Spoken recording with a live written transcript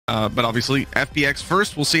But obviously, FPX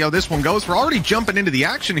first. We'll see how this one goes. We're already jumping into the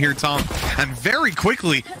action here, Tom. And very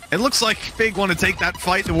quickly, it looks like Big want to take that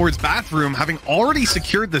fight towards Bathroom, having already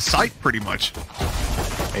secured the site pretty much.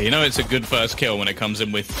 You know, it's a good first kill when it comes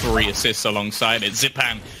in with 3 assists alongside it.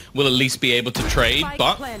 Zyppan will at least be able to trade,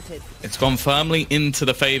 but it's gone firmly into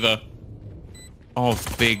the favor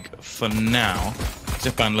of Big for now.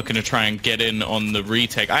 Zyppan looking to try and get in on the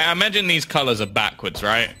retake. I imagine these colors are backwards,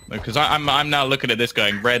 right? Because I'm now looking at this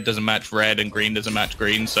going, red doesn't match red and green doesn't match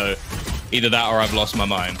green, so either that or I've lost my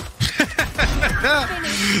mind.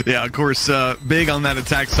 Yeah, of course, Big on that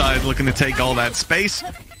attack side, looking to take all that space.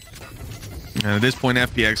 And at this point,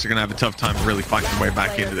 FPX are going to have a tough time really fighting their way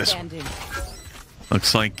back into this.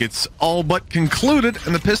 Looks like it's all but concluded,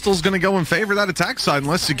 and the pistol's going to go in favor of that attack side,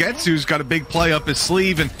 unless SUYGETSU's got a big play up his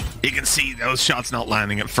sleeve, and you can see those shots not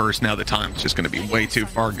landing at first. Now the time's just going to be way too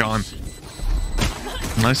far gone.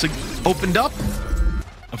 Nicely opened up.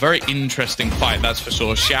 A very interesting fight, that's for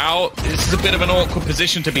sure. Shao, this is a bit of an awkward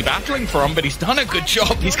position to be battling from, but he's done a good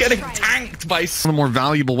job. He's getting tanked by... One of the more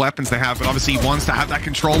valuable weapons they have, but obviously he wants to have that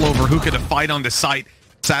control over who could fight on the site.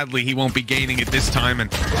 Sadly, he won't be gaining it this time, and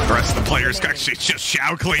the rest of the players, actually, it's just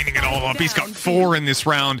Shao cleaning it all up. He's got 4 in this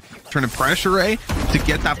round. Trying to pressure A to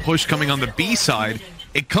get that push coming on the B side.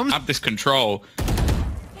 It comes... Have this control.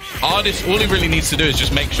 Ardiis, all he really needs to do is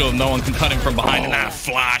just make sure no one can cut him from behind, and that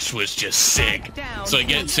flash was just sick. So he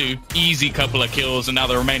gets to easy couple of kills, and now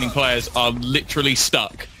the remaining players are literally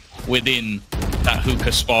stuck within that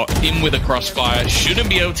hookah spot, in with a crossfire. Shouldn't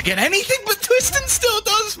be able to get anything, but Twisten still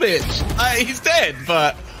does, bitch. He's dead,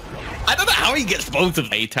 but I don't know how he gets both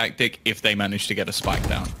of a tactic if they manage to get a spike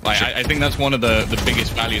down. Like, I think that's one of the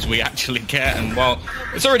biggest values we actually get, and well,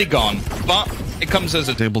 it's already gone, but it comes as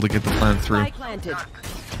a... Able to get the plan through.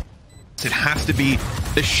 It has to be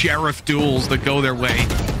the Sheriff duels that go their way.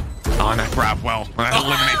 Oh, that grab well. That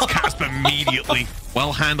eliminates Kaspe immediately.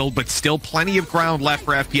 Well handled, but still plenty of ground left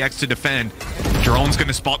for FPX to defend. Drone's going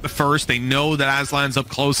to spot the first. They know that AslaN's up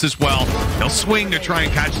close as well. They'll swing to try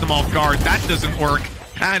and catch them off guard. That doesn't work.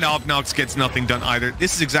 And Obnoks gets nothing done either.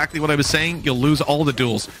 This is exactly what I was saying. You'll lose all the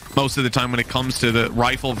duels most of the time when it comes to the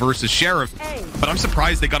rifle versus Sheriff. But I'm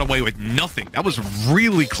surprised they got away with nothing. That was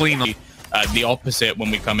really clean. The opposite when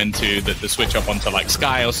we come into the switch up onto like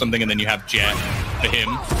Sky or something, and then you have Jet for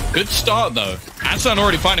him. Good start though. AslaN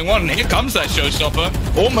already finding one, and here comes that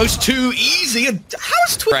showstopper. Almost too easy.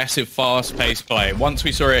 How's aggressive, fast-paced play? Once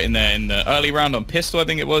we saw it in the early round on pistol, I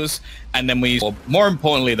think it was, and then more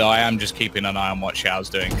importantly though, I am just keeping an eye on what Shao's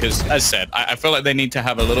doing, because as said, I feel like they need to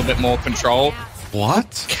have a little bit more control.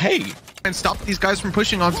 What? Okay. And stop these guys from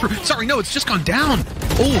pushing on through. Sorry, no, it's just gone down.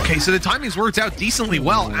 Oh, okay, so the timing's worked out decently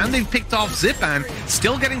well, and they've picked off Zyppan.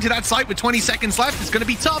 Still getting to that site with 20 seconds left. It's going to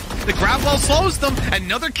be tough. The grab well slows them.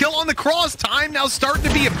 Another kill on the cross. Time now starting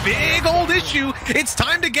to be a big old issue. It's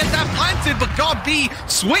time to get that planted, but God B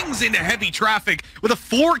swings into heavy traffic with a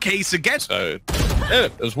 4 case against. So,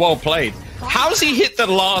 it was well played. How's he hit the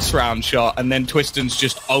last round shot, and then Twisten's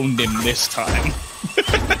just owned him this time?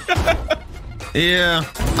 Yeah,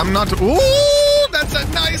 I'm not... Ooh, that's a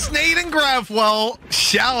nice nade and grab. Well,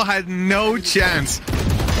 Shao had no chance.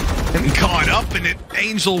 And caught up in it.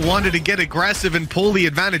 Angel wanted to get aggressive and pull the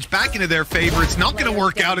advantage back into their favor. It's not going to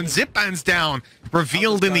work out, and Zyppan's down.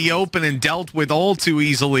 Revealed in the open and dealt with all too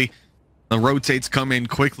easily. The rotates come in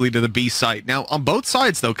quickly to the B site. Now, on both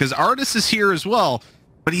sides, though, because Ardiis is here as well,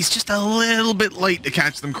 but he's just a little bit late to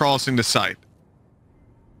catch them crossing the site.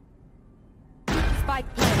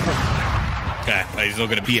 Okay, he's not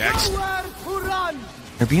going to FPX.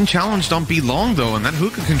 They're being challenged on B long, though, and that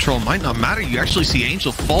hookah control might not matter. You actually see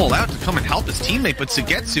Angel fall out to come and help his teammate, but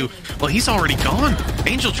SUYGETSU, well, he's already gone.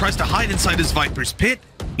 Angel tries to hide inside his Viper's pit.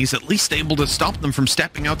 He's at least able to stop them from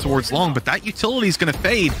stepping out towards long, but that utility is going to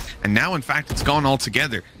fade, and now, in fact, it's gone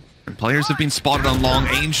altogether. And players have been spotted on long.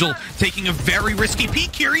 Angel taking a very risky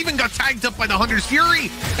peek here, even got tagged up by the Hunter's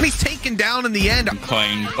Fury, and he's taken down in the end.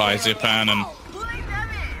 Playing by Zyppan and...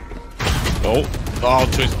 Oh,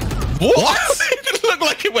 Twist. What? It looked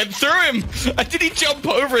like it went through him. Did he jump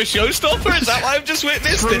over a showstopper? Is that what I've just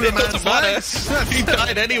witnessed? It doesn't matter. He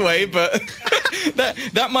died anyway, but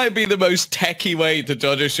that might be the most techie way to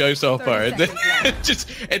dodge a showstopper.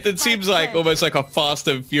 It seems like almost like a Fast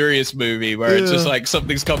and Furious movie where it's just like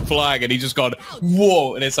something's come flying and he just gone,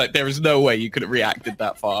 whoa, and it's like there is no way you could have reacted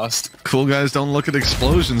that fast. Cool guys don't look at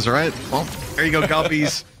explosions, right? Well, there you go,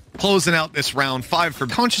 Guppies. Closing out this round 5 for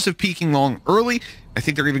conscious of peeking long early. I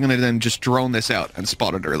think they're even going to then just drone this out and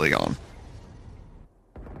spot it early on.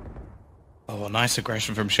 Oh, nice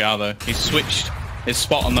aggression from Shao though. He switched his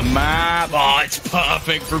spot on the map. Oh, it's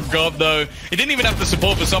perfect from Gob, though. He didn't even have the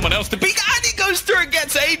support for someone else to peek, and he goes through and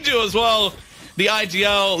gets Angel as well. The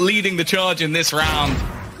IGL leading the charge in this round.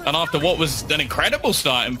 And after what was an incredible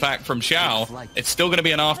start, in fact, from Shao, it's still going to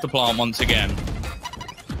be an afterplant once again.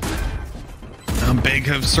 Big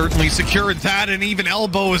have certainly secured that, and even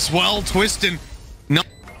elbow as well. Twisten. No.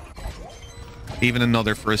 Even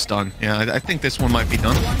another for a stun. Yeah, I think this one might be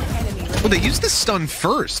done. Well, they used the stun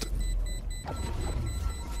first.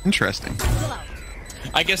 Interesting.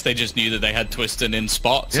 I guess they just knew that they had Twisten in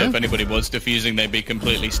spot, so if anybody was defusing, they'd be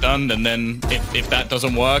completely stunned. And then if that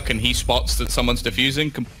doesn't work and he spots that someone's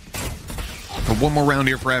defusing... But one more round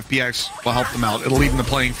here for FPX will help them out. It'll even the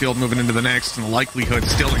playing field moving into the next, and the likelihood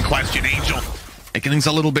still in question. Angel making things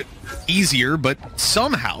a little bit easier, but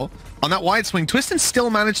somehow, on that wide swing, Twisten still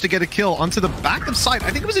managed to get a kill onto the back of side. I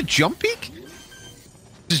think it was a jump peek?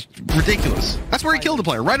 Just ridiculous. That's where he killed the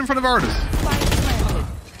player, right in front of ardiis.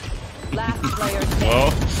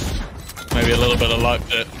 Well, maybe a little bit of luck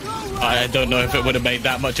that I don't know if it would have made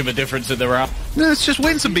that much of a difference in the round. Let's just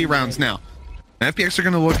win some B rounds now. FPX are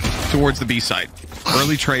going to look towards the B side.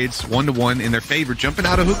 Early trades, 1-to-1 in their favor. Jumping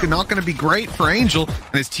out of hookah, not going to be great for Angel,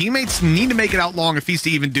 and his teammates need to make it out long if he's to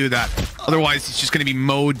even do that. Otherwise, he's just going to be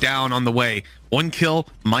mowed down on the way. One kill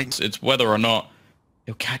might... It's whether or not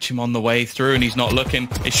he'll catch him on the way through, and he's not looking.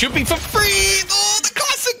 It should be for free! Oh, the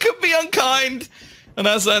classic could be unkind! And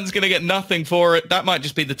AslaN's going to get nothing for it. That might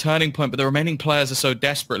just be the turning point, but the remaining players are so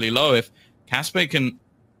desperately low. If Kaspe can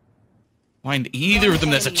find either of them,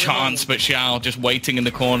 there's a chance, but Shao just waiting in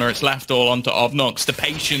the corner. It's left all onto Obnoks. The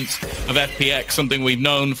patience of FPX, something we've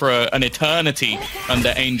known for an eternity under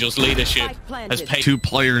Angel's leadership, has paid. Two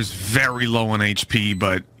players very low on HP,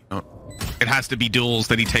 but it has to be duels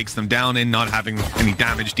that he takes them down in, not having any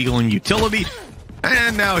damage dealing utility.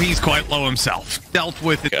 And now he's quite low himself. Dealt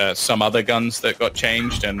with some other guns that got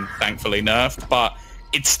changed and thankfully nerfed, but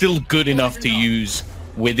it's still good enough to use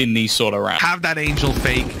within these sort of rounds. Have that Angel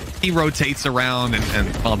fake. He rotates around,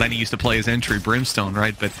 and well, then he used to play his entry Brimstone,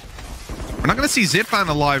 right? But we're not going to see Zyppan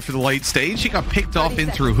alive for the late stage. He got picked off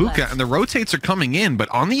in through hookah, and the rotates are coming in. But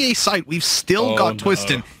on the A site, we've still got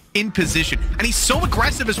Twisten in position. And he's so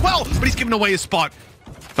aggressive as well, but he's giving away his spot.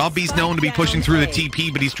 Bobby's known to be pushing through the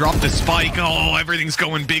TP, but he's dropped the spike. Oh, everything's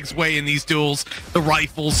going Big's way in these duels. The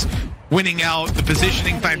rifles winning out, the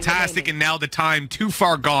positioning fantastic, and now the time too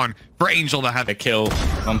far gone for Angel to have a kill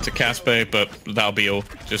onto Kaspe, but that'll be all.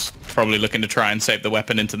 Just probably looking to try and save the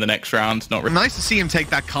weapon into the next round. Not really. Nice to see him take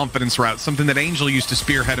that confidence route, something that Angel used to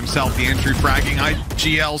spearhead himself, the entry fragging,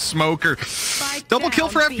 IGL smoker. Double kill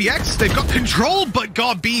for FPX. They've got control, but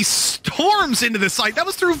God B storms into the site. That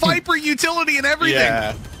was through Viper utility and everything.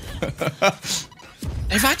 Yeah.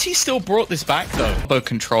 They've actually still brought this back, though. Bow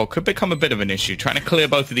control could become a bit of an issue. Trying to clear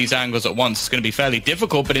both of these angles at once is going to be fairly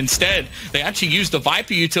difficult, but instead, they actually used the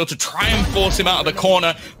Viper util to try and force him out of the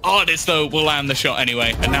corner. ardiis, though, will land the shot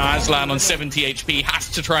anyway. And now AslaN on 70 HP has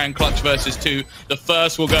to try and clutch versus 2. The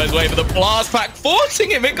first will go his way, but the blast pack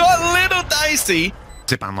forcing him. It got a little dicey.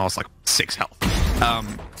 Zyppan lost like 6 health.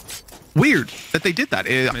 Weird that they did that,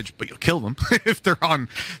 but you'll kill them if they're on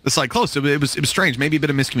the side close. So it was strange. Maybe a bit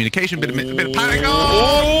of miscommunication, a bit of panic.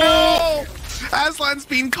 Oh no! AslaN's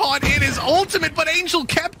been caught in his ultimate, but Angel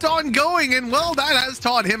kept on going, and well, that has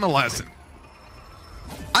taught him a lesson.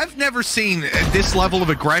 I've never seen this level of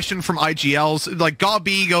aggression from IGLs. Like, God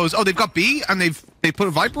B goes, oh, they've got B, and they put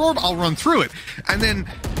a Viper orb, I'll run through it. And then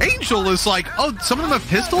Angel is like, oh, some of them have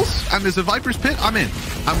pistols, and there's a Viper's pit, I'm in.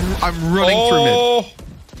 I'm running through mid.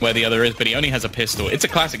 Where the other is, but he only has a pistol. It's a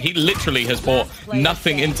classic. He literally has brought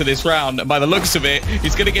nothing into this round, and by the looks of it,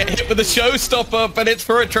 he's going to get hit with a showstopper, but it's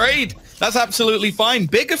for a trade. That's absolutely fine.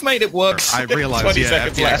 Big have made it work. I realize, yeah,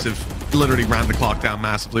 FPX have literally ran the clock down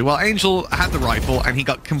massively. Well, Angel had the rifle, and he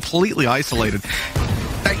got completely isolated.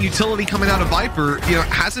 That utility coming out of Viper,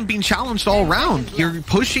 hasn't been challenged all round. You're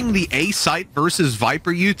pushing the A site versus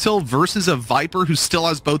Viper util versus a Viper who still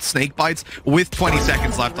has both snake bites with 20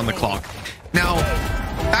 seconds left on the clock. Now,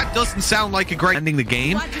 that doesn't sound like a great ending the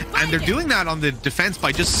game, and they're doing that on the defense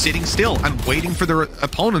by just sitting still and waiting for their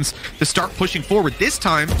opponents to start pushing forward. This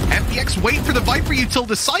time, FPX wait for the Viper util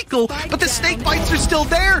to cycle, but the snake bites are still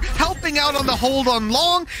there, helping out on the hold on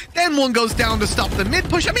long. Then one goes down to stop the mid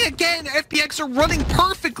push. I mean, again, FPX are running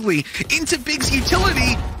perfectly into Big's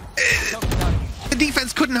utility. The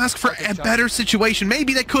defense couldn't ask for a better situation.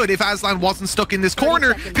 Maybe they could if AslaN wasn't stuck in this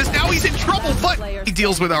corner, because now he's in trouble, but he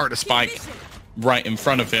deals with ardiis. Spike right in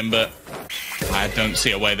front of him, but I don't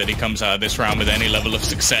see a way that he comes out of this round with any level of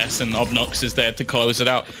success, and Obnoks is there to close it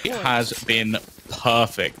out. It has been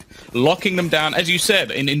perfect. Locking them down, as you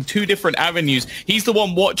said, in two different avenues. He's the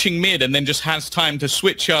one watching mid and then just has time to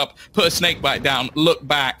switch up, put a snake bite down, look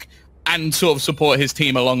back, and sort of support his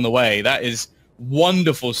team along the way. That is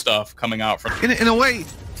wonderful stuff coming out from... In a way,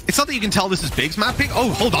 it's not that you can tell this is Big's mapping. Oh,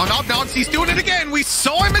 hold on. Obnoks, he's doing it again. We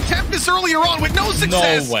saw him attempt this earlier on with no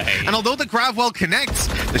success. No way. And although the Gravwell connects...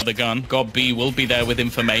 The gun, God B will be there with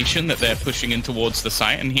information that they're pushing in towards the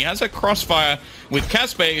site. And he has a crossfire with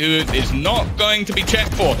Kaspe, who is not going to be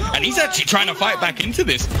checked for. And he's actually trying to fight back into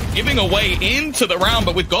this, giving away into the round.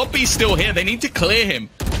 But with God B still here, they need to clear him.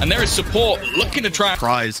 And there is support looking to try...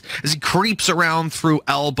 As he creeps around through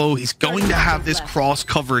elbow, he's going to have this cross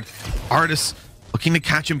covered. ardiis looking to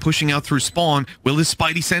catch him pushing out through spawn. Will his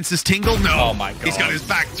spidey senses tingle? No. Oh my God. He's got his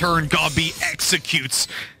back turned. God B executes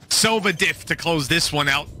Sova diff to close this one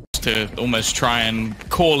out. To almost try and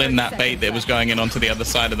call in that bait that was going in onto the other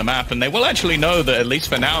side of the map, and they will actually know that at least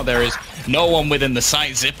for now there is no one within the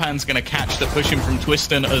site. Zyppan's going to catch the push him from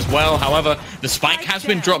Twisten as well. However, the spike has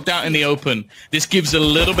been dropped out in the open. This gives a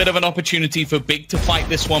little bit of an opportunity for Big to fight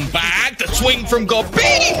this one back. The swing from God B,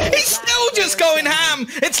 he's still just going ham.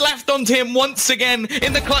 It's left onto him once again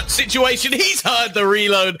in the clutch situation. He's heard the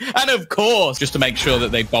reload, and of course, just to make sure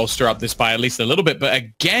that they bolster up this by at least a little bit. But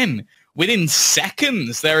again, within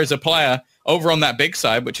seconds, there is a player over on that big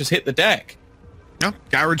side which has hit the deck. Yeah,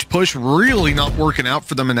 garage push really not working out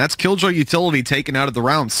for them, and that's Killjoy utility taken out of the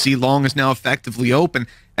round. C-Long is now effectively open,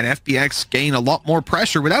 and FPX gain a lot more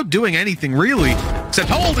pressure without doing anything really, except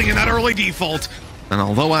holding in that early default. And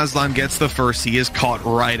although AslaN gets the first, he is caught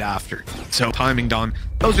right after. So timing, Don,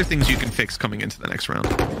 those are things you can fix coming into the next round.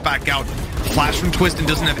 Back out, flash from Twisten,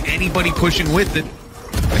 doesn't have anybody pushing with it.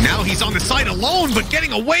 And now he's on the side alone, but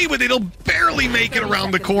getting away with it. He'll barely make it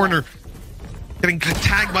around the corner. Getting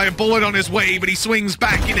tagged by a bullet on his way, but he swings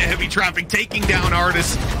back into heavy traffic, taking down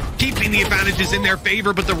ardiis, keeping the advantages in their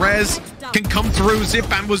favor, but the res can come through.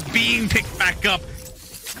 Zyppan was being picked back up,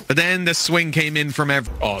 but then the swing came in from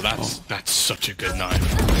every... Oh, that's such a good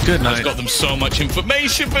knife. Good knife. It's got them so much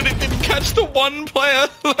information, but it didn't catch the one player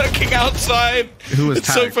lurking outside. Who was It's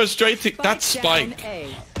tagged? so frustrating. That's Spike.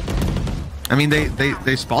 I mean,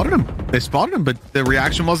 they spotted him. They spotted him, but the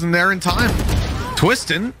reaction wasn't there in time.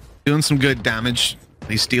 Twisten doing some good damage.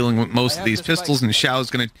 He's dealing with most of these pistols, and Shao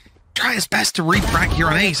is going to try his best to refrag here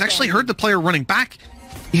on A. He's actually heard the player running back.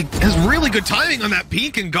 He has really good timing on that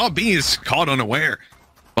peek, and God B is caught unaware.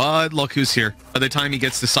 But look who's here. By the time he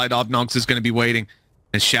gets to side, Obnoks is going to be waiting.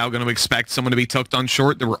 Is Shao going to expect someone to be tucked on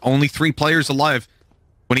short? There were only 3 players alive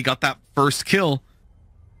when he got that first kill.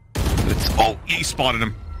 Oh, he spotted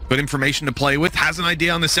him. Good information to play with. Has an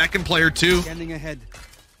idea on the second player too. Standing ahead.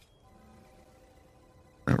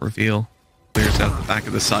 That reveal clears out the back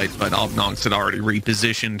of the site, but Obnoks had already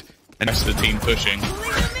repositioned. And That's the team pushing.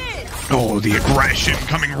 oh, the aggression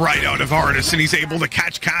coming right out of ardiis, and he's able to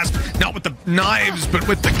catch Kaspe, not with the knives, but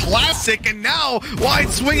with the classic, and now wide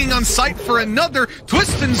swinging on site for another.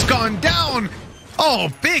 Twisten's gone down. Oh,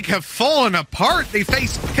 Big have fallen apart. They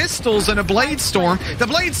face pistols and a blade storm. The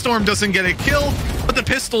blade storm doesn't get a kill, but the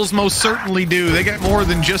pistols most certainly do. They get more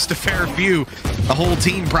than just a fair few. The whole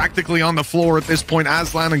team practically on the floor at this point.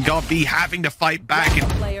 AslaN and God B having to fight back,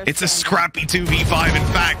 and it's a scrappy 2v5.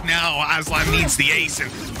 In fact, now AslaN needs the ace,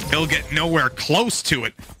 and he'll get nowhere close to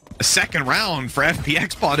it. A second round for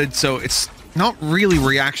FPX spotted, so it's not really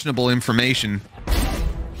reactionable information.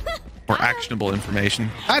 Or actionable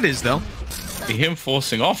information. That is, though. Him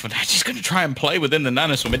forcing off, and he's going to try and play within the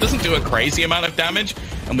nanoswarm. It doesn't do a crazy amount of damage,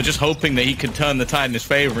 and we're just hoping that he can turn the tide in his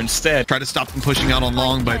favor instead. Try to stop them pushing out on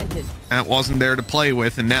long, but that wasn't there to play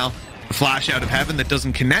with. And now the flash out of heaven that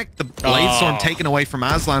doesn't connect. The blade storm taken away from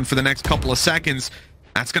AslaN for the next couple of seconds.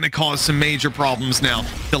 That's going to cause some major problems now.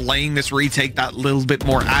 Delaying this retake that little bit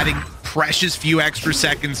more, adding precious few extra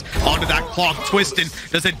seconds onto that clock. Twisten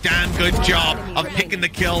does a damn good job of picking the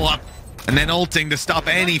kill up and then ulting to stop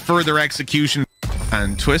any further execution.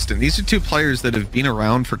 And Twisten, these are 2 players that have been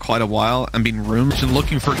around for quite a while and been roomed and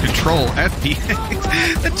looking for control.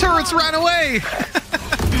 FPX, the turrets ran away.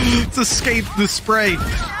 It's escaped the spray.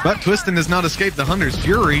 But Twisten has not escaped the Hunter's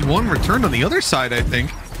Fury. One returned on the other side, I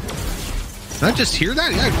think. Did I just hear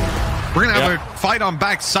that? Yeah. We're going to have a fight on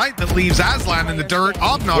back site that leaves AslaN in the dirt.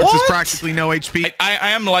 Obnoks is practically no HP.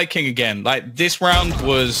 I am liking, again, like, this round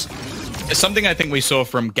was something I think we saw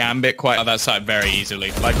from Gambit quite on that side very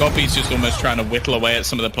easily. Like, Goppy's just almost trying to whittle away at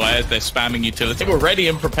some of the players. They're spamming utility. They were ready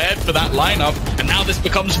and prepared for that lineup, and now this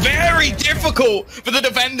becomes very difficult for the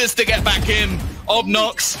defenders to get back in.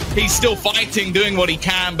 Obnoks, he's still fighting, doing what he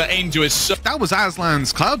can, but Angel is so... That was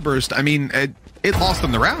AslaN's Cloudburst. I mean, it lost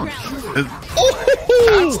them the round.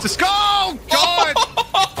 That's the... Oh, God!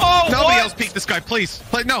 Nobody else peeked the scope. guy, please.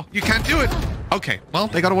 No, you can't do it. Okay, well,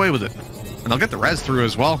 they got away with it. And they'll get the res through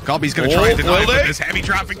as well. Gobby's going to try and deny it, but there's heavy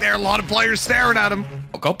traffic there. A lot of players staring at him.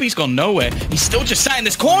 Gobby's gone nowhere. He's still just sat in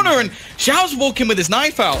this corner, and Shao's walking with his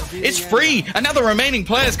knife out. It's free, and now the remaining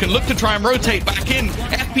players can look to try and rotate back in.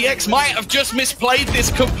 FPX might have just misplayed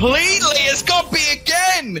this completely. It's Gobby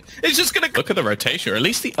again. It's just going to look at the rotation, or at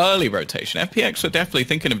least the early rotation. FPX were definitely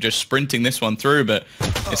thinking of just sprinting this one through, but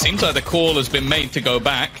it seems like the call has been made to go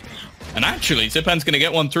back. And actually, Zyppan's going to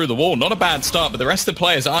get one through the wall. Not a bad start, but the rest of the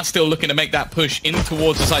players are still looking to make that push in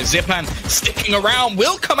towards the side. Zyppan sticking around,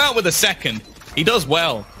 will come out with a second. He does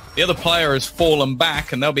well. The other player has fallen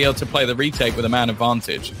back, and they'll be able to play the retake with a man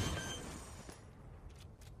advantage.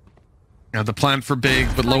 Now the plan for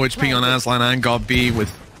big, but low HP on AslaN and Gobby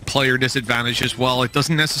with player disadvantage as well. It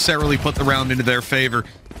doesn't necessarily put the round into their favor.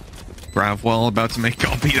 Gravwell about to make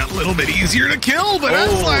Gobby that little bit easier to kill, but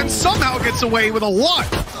AslaN somehow gets away with a lot.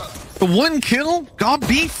 The one kill,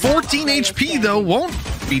 Gobby, 14 HP though, won't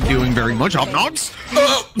be doing very much. Obnoks,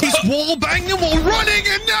 he's wall banging while running,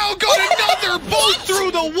 and now got another bolt through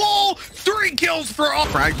the wall. 3 kills for a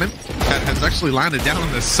fragment that has actually landed down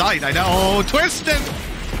on the site. I know, Twisten,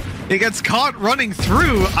 he gets caught running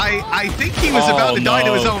through. I think he was about to die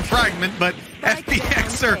to his own fragment, but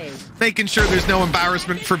FPX are making sure there's no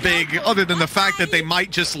embarrassment for big, other than the fact that they might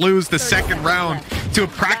just lose the second round to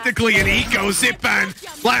practically an eco.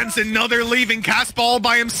 Zyppan lands another, leaving Kaspe all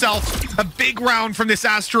by himself. A big round from this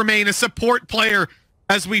Astra main, a support player,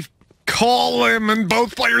 as we call him, and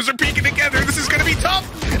both players are peeking together. This is going to be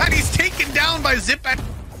tough, and he's taken down by Zyppan.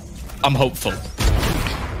 I'm hopeful.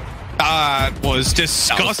 That was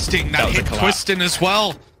disgusting. That hit Twisten as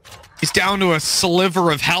well. He's down to a sliver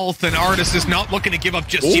of health, and ardiis is not looking to give up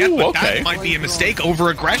just yet, but that might be a mistake.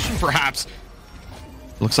 Over-aggression, perhaps.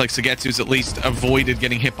 Looks like SUYGETSU's at least avoided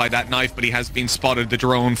getting hit by that knife, but he has been spotted. The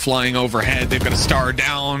drone flying overhead. They've got a star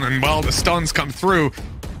down, and, well, the stuns come through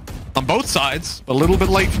on both sides. A little bit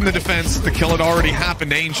late from the defense. The kill had already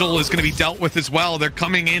happened. Angel is going to be dealt with as well. They're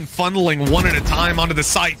coming in, funneling one at a time onto the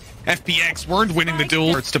site. FPX weren't winning the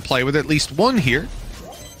duel. It's to play with at least one here.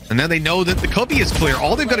 And now they know that the cubby is clear.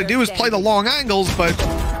 All they've got to do is play the long angles, but,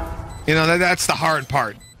 you know, that's the hard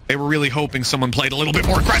part. They were really hoping someone played a little bit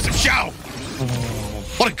more aggressive. Shao!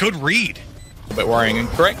 What a good read. A bit worrying. And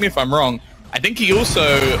correct me if I'm wrong, I think he also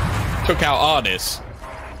took out ardiis.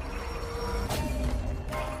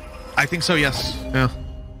 I think so, yes. Yeah.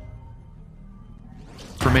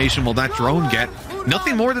 Information will that drone get?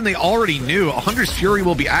 Nothing more than they already knew. Hunter's Fury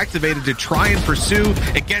will be activated to try and pursue.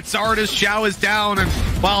 It gets ardiis. Shao is down, and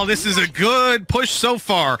while this is a good push so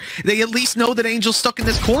far, they at least know that Angel's stuck in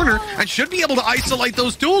this corner and should be able to isolate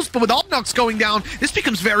those duels. But with Obnoks going down, this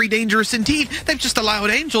becomes very dangerous indeed. They've just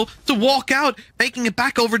allowed Angel to walk out, making it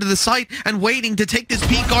back over to the site and waiting to take this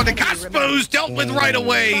peek onto Kaspe, who's dealt with right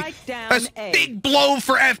away. A big blow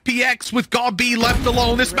for FPX with Gobby left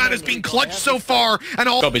alone. This man has been clutched so far, and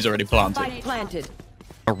all Gobby's already planted.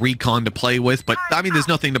 A recon to play with, but I mean, there's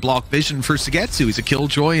nothing to block vision for SUYGETSU. He's a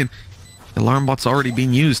killjoy, and the alarm bot's already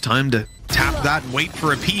been used. Time to tap that and wait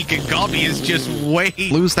for a peek, and Gobby is just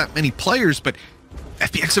lose that many players, but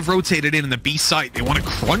FPX have rotated in the B site. They want to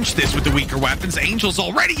crunch this with the weaker weapons. Angel's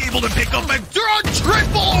already able to pick up a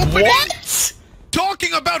triple opening. What?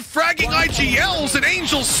 Talking about fragging IGLs, and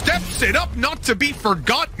Angel steps it up, not to be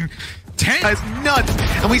forgotten. Tenz is nuts,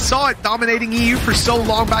 and we saw it dominating EU for so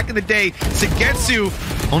long back in the day.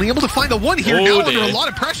 SUYGETSU only able to find the one here now under a lot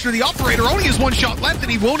of pressure. The operator only has one shot left,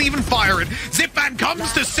 and he won't even fire it. Zyppan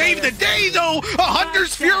comes to save the day, though. A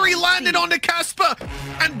Hunter's Fury landed onto Kaspe,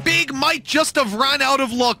 and Big might just have ran out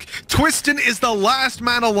of luck. Twisten is the last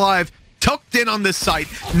man alive, tucked in on this site.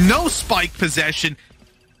 No spike possession,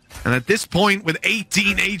 and at this point, with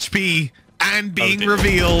 18 HP and being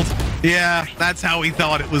revealed, yeah, that's how he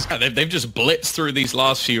thought it was. They've just blitzed through these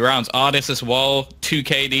last few rounds. ardiis as well, 2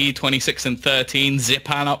 KD, 26 and 13.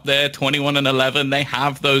 Zyppan up there, 21 and 11. They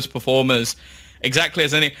have those performers exactly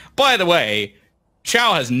as any. By the way,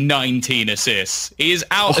 Shao has 19 assists. He is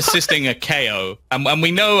out assisting a KO. And we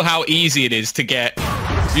know how easy it is to get.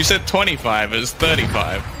 You said 25 as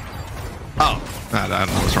 35. Oh, I don't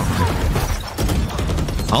know what's wrong with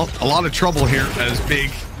it. Well, a lot of trouble here as Big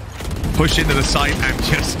push into the site and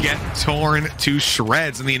just get torn to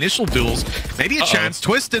shreds in the initial duels. Maybe a chance.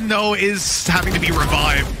 Twisten, though, is having to be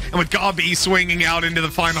revived, and with Gobby swinging out into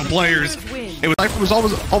the final players, it was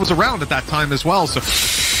always around at that time as well. So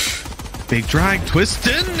big drag.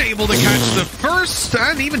 Twisten able to catch the first,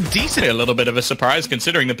 and even decent. A little bit of a surprise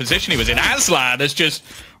considering the position he was in. AslaN has just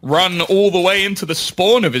run all the way into the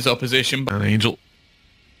spawn of his opposition. And Angel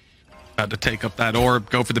Had to take up that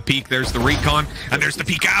orb, go for the peek. There's the recon, and there's the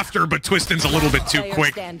peek after, but Twisten's a little bit too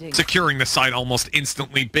quick, securing the site almost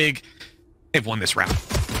instantly. Big, they've won this round.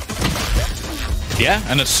 Yeah,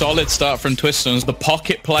 and a solid start from Twisten, the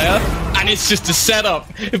pocket player, and it's just a setup.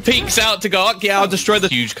 It peeks out to go, yeah, I'll destroy the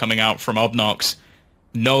huge coming out from Obnoks.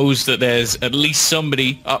 Knows that there's at least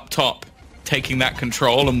somebody up top taking that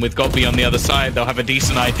control, and with Godby on the other side, they'll have a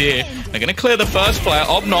decent idea. They're going to clear the first player.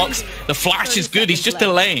 Obnoks, the flash is good. He's just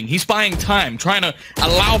delaying. He's buying time, trying to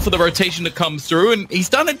allow for the rotation to come through, and he's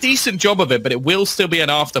done a decent job of it, but it will still be an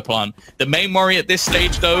after plan. The main worry at this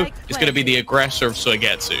stage, though, is going to be the aggressor of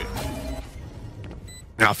SUYGETSU.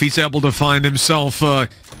 Now, if he's able to find himself an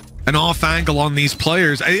off angle on these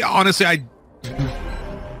players, honestly,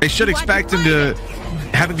 they should expect him to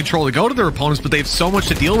having control to go to their opponents, but they have so much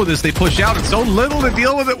to deal with as they push out and so little to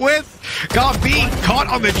deal with it with. Got beat, caught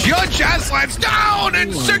on the judge. AslaN's down,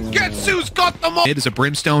 and SUYGETSU's got them all. It is a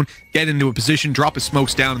brimstone, get into a position, drop his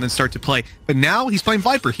smokes down, and then start to play. But now he's playing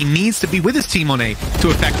Viper. He needs to be with his team on A to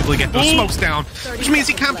effectively get those smokes down, which means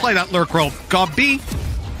he can't play that lurk role. Got B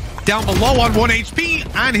down below on 1 HP,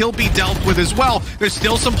 and he'll be dealt with as well. There's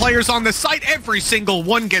still some players on the site. Every single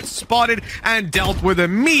one gets spotted and dealt with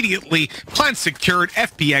immediately. Plant secured.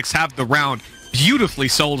 FPX have the round. Beautifully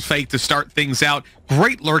sold fake to start things out.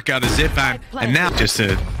 Great lurk out of Zyppan, and now just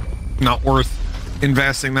not worth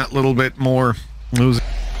investing that little bit more.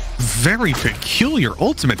 Very peculiar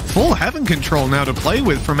ultimate. Full heaven control now to play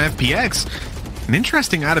with from FPX. An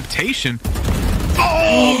interesting adaptation.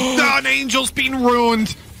 Oh, an angel's been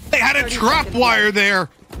ruined. They had a trap wire there,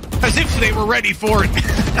 as if they were ready for it.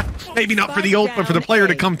 Maybe not for the ult, but for the player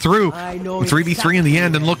to come through. 3v3 in the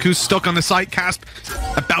end, and look who's stuck on the site. Kaspe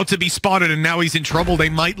about to be spotted, and now he's in trouble. They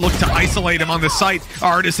might look to isolate him on the site.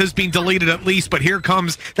 Ardiis has been deleted at least, but here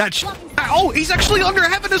comes that... Oh, he's actually under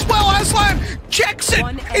heaven as well. AslaN checks it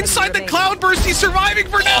inside the cloudburst. He's surviving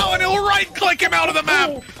for now, and he'll right-click him out of the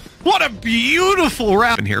map. What a beautiful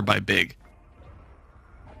round here by Big.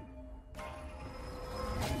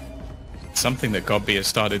 Something that Godby has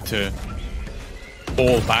started to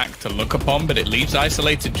fall back to look upon, but it leaves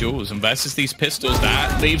isolated duels, and versus these pistols,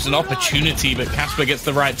 that leaves an opportunity, but Kaspe gets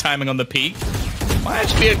the right timing on the peak. Might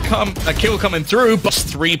actually be a kill coming through, but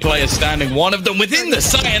 3 players standing, one of them within the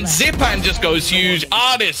site, and Zyppan just goes huge.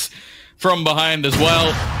 Ardiis from behind as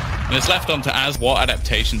well. And it's left on to what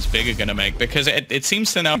adaptations Big are going to make, because it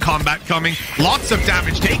seems to now... Combat coming, lots of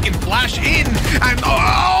damage taken, flash in, and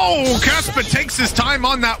oh, Kaspe takes his time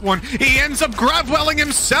on that one. He ends up grab-welling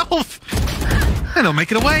himself, and he'll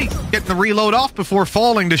make it away. Getting the reload off before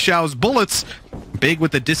falling to Shao's bullets. Big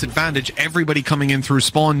with the disadvantage, everybody coming in through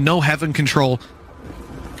spawn, no heaven control.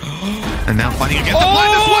 And now fighting against the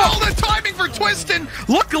blind as well. The timing for Twisten.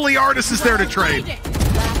 Luckily, Ardiis is there to trade.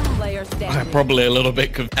 Probably a little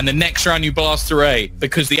bit. And the next round you blast through A,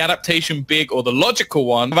 because the adaptation Big, or the logical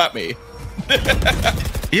one, about me.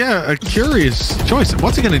 Yeah, a curious choice.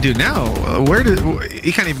 What's he going to do now?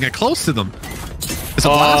 He can't even get close to them. There's a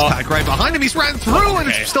blast pack right behind him. He's ran through, and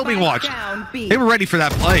it's still being watched. They were ready for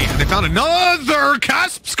that play, and they found another.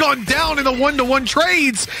 Kaspe's gone down in the 1-to-1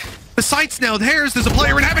 trades. The site's now theirs. There's a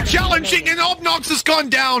player in heaven challenging, and Obnoks has gone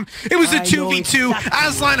down. It was a 2v2.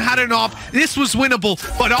 AslaN had an op. This was winnable,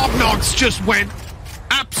 but Obnoks just went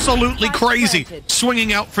absolutely crazy,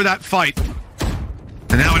 swinging out for that fight.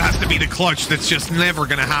 And now it has to be the clutch that's just never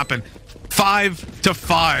going to happen.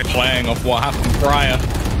 5-5. Playing off what happened prior.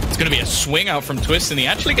 It's going to be a swing out from Twisten. He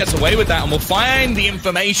actually gets away with that, and we'll find the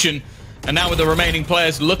information. And now with the remaining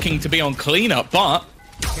players looking to be on cleanup, but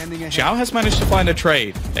Shao has managed to find a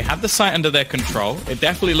trade. They have the site under their control. It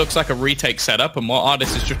definitely looks like a retake setup, and what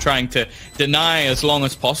Ardiis is just trying to deny as long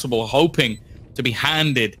as possible, hoping to be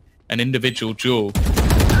handed an individual duel.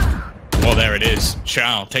 Well, there it is.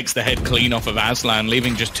 Shao takes the head clean off of AslaN,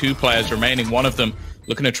 leaving just 2 players remaining. One of them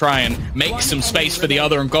looking to try and make some space for the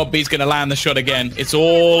other, and Godby's going to land the shot again. It's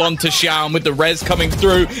all onto Shao, and with the res coming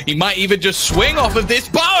through, he might even just swing off of this,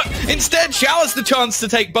 but instead Shao has the chance to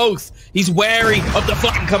take both. He's wary of the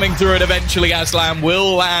flank coming through, and eventually AslaN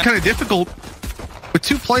will land. Kind of difficult with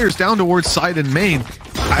 2 players down towards side and main.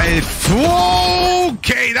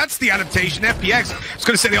 Okay, that's the adaptation. FPX, I was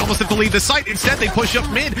going to say they almost have to leave the site. Instead, they push up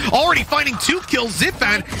mid. Already finding 2 kills.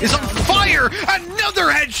 Zyppan is on fire. Another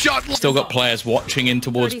headshot. Still got players watching in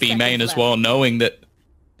towards B main as well, knowing that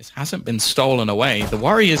this hasn't been stolen away. The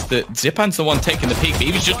worry is that Zyppan's the one taking the peek, but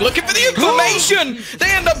he was just looking for the information.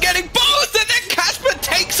 They end up getting both, and then Kaspe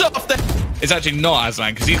takes off the... It's actually not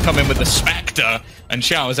AslaN, because he's come in with the Spectre, and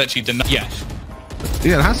Shao is actually denied. Yes.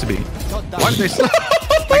 Yeah, it has to be. Why did they slow?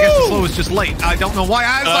 I guess the slow was just late. I don't know why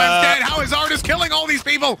AslaN's dead. How is Ardiis killing all these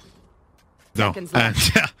people? No.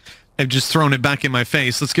 And They've just thrown it back in my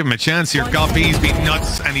face. Let's give him a chance here. Guppy's been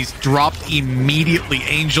nuts, and he's dropped immediately.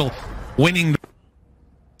 Angel winning.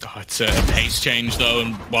 Oh, it's a pace change, though,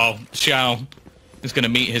 and, well, Shao is going to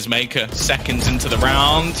meet his maker seconds into the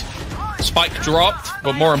round. Spike dropped,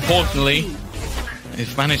 but more importantly,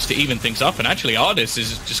 they've managed to even things up, and actually ardiis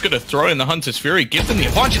is just going to throw in the Hunter's Fury, give them the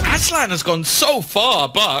advantage. AslaN has gone so far,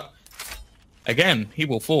 but, again, he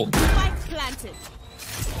will fall.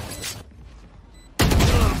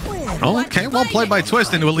 Okay, well played by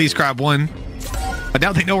Twisten to at least grab one. But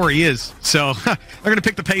now they know where he is, so they're going to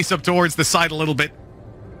pick the pace up towards the side a little bit.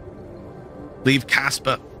 Leave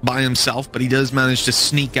Kaspe by himself, but he does manage to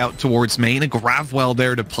sneak out towards main. A Gravwell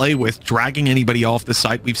there to play with, dragging anybody off the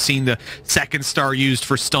site. We've seen the second star used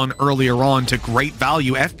for stun earlier on to great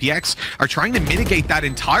value. FPX are trying to mitigate that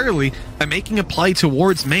entirely by making a play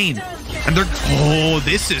towards main. And they're... Oh,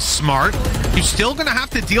 this is smart. You're still going to have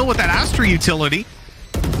to deal with that Astra utility.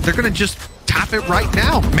 They're going to just tap it right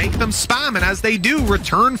now, make them spam, and as they do,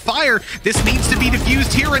 return fire. This needs to be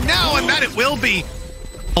diffused here and now, and that it will be.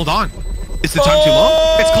 Hold on. Is the time too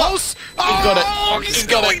long? It's close. He's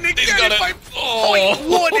going to get it by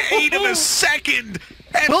 0.18 of a second.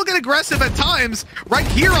 And we'll get aggressive at times right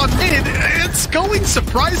here on mid. It's going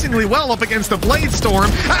surprisingly well up against the Blade Storm.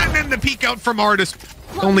 And then the peek out from ardiis.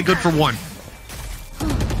 Only good for one.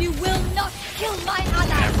 You will not kill my ally.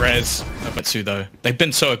 Yeah, Rez. Zyppan though. They've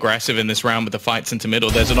been so aggressive in this round with the fights into middle.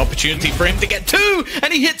 There's an opportunity for him to get two,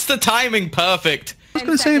 and he hits the timing perfect. I was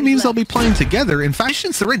going to say it means they'll be playing together. In fact,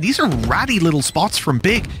 since they're in, these are ratty little spots from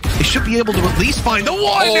Big. They should be able to at least find the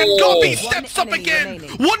one, and Guppy steps up again.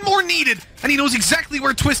 One more needed, and he knows exactly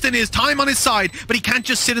where Twisten is. Time on his side, but he can't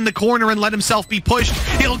just sit in the corner and let himself be pushed.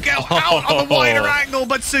 He'll go out on the wider angle,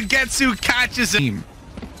 but SUYGETSU catches him.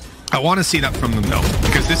 I want to see that from them, though,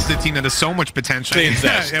 because this is a team that has so much potential. It's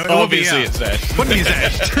Obviously, it's Edged. Wouldn't be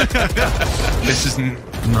Edged. This is a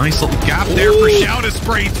nice little gap there for Shao to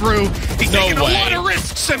spray through. He's taking a lot of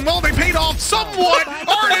risks, and well, they paid off somewhat.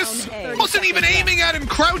 ardiis wasn't even aiming at him,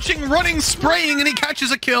 crouching, running, spraying, and he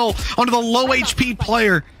catches a kill onto the low HP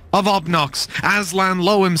player of Obnoks. AslaN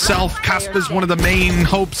low himself. Kaspe is one of the main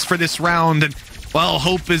hopes for this round, and, well,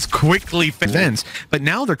 hope is quickly ends. But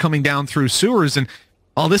now they're coming down through sewers, and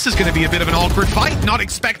well, this is going to be a bit of an awkward fight. Not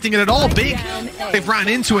expecting it at all. Big. They've ran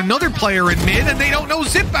into another player in mid, and they don't know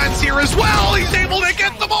Zyppan's here as well. He's able to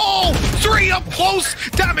get them all. 3 up close.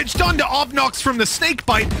 Damage done to Obnoks from the snake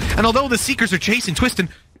bite. And although the Seekers are chasing Twisten,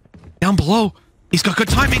 down below, he's got good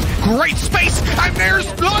timing. Great space. And there's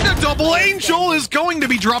not a double. Angel is going to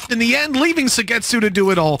be dropped in the end, leaving SUYGETSU to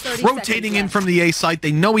do it all. Rotating in from the A site.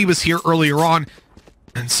 They know he was here earlier on.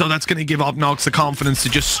 And so that's going to give Obnoks the confidence to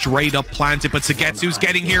just straight up plant it. But SUYGETSU's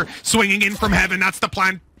getting here, swinging in from heaven. That's the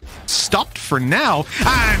plan. Stopped for now.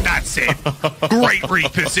 And that's it. Great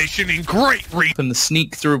repositioning. Great And the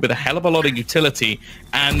sneak through with a hell of a lot of utility.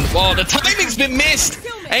 And, well, the timing's been missed.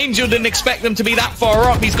 Angel didn't expect them to be that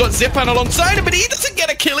far up. He's got Zyppan alongside him, but he doesn't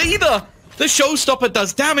get a kill either. The showstopper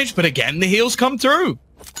does damage, but again, the heals come through.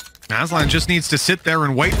 AslaN just needs to sit there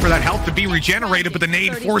and wait for that health to be regenerated, but the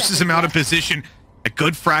nade forces him out of position. A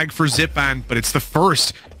good frag for Zyppan, but it's the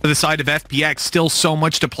first to the side of FPX. Still so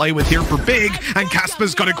much to play with here for Big, and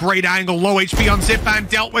Kaspe's got a great angle. Low HP on Zyppan,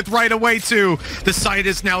 dealt with right away too. The site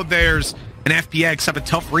is now theirs, and FPX have a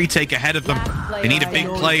tough retake ahead of them. They need a big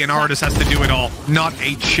play, and ardiis has to do it all. Not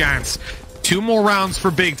a chance. 2 more rounds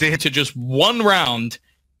for Big to hit to just 1 round.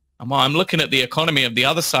 I'm looking at the economy of the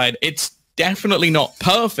other side. It's definitely not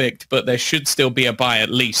perfect, but there should still be a buy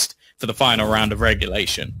at least for the final round of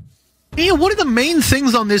regulation. Yeah, one of the main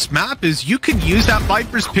things on this map is you can use that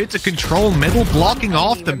Viper's Pit to control middle, blocking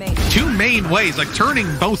off the 2 main ways, like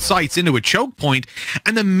turning both sites into a choke point.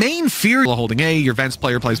 And the main fear, holding A, your Vents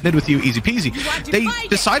player plays mid with you, easy peasy. They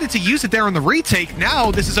decided to use it there on the retake.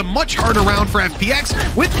 Now, this is a much harder round for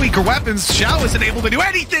FPX. With weaker weapons, Shao isn't able to do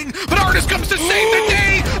anything, but ardiis comes to save the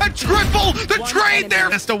day! A triple! The trade there!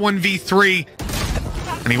 That's a 1v3.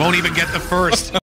 And he won't even get the first.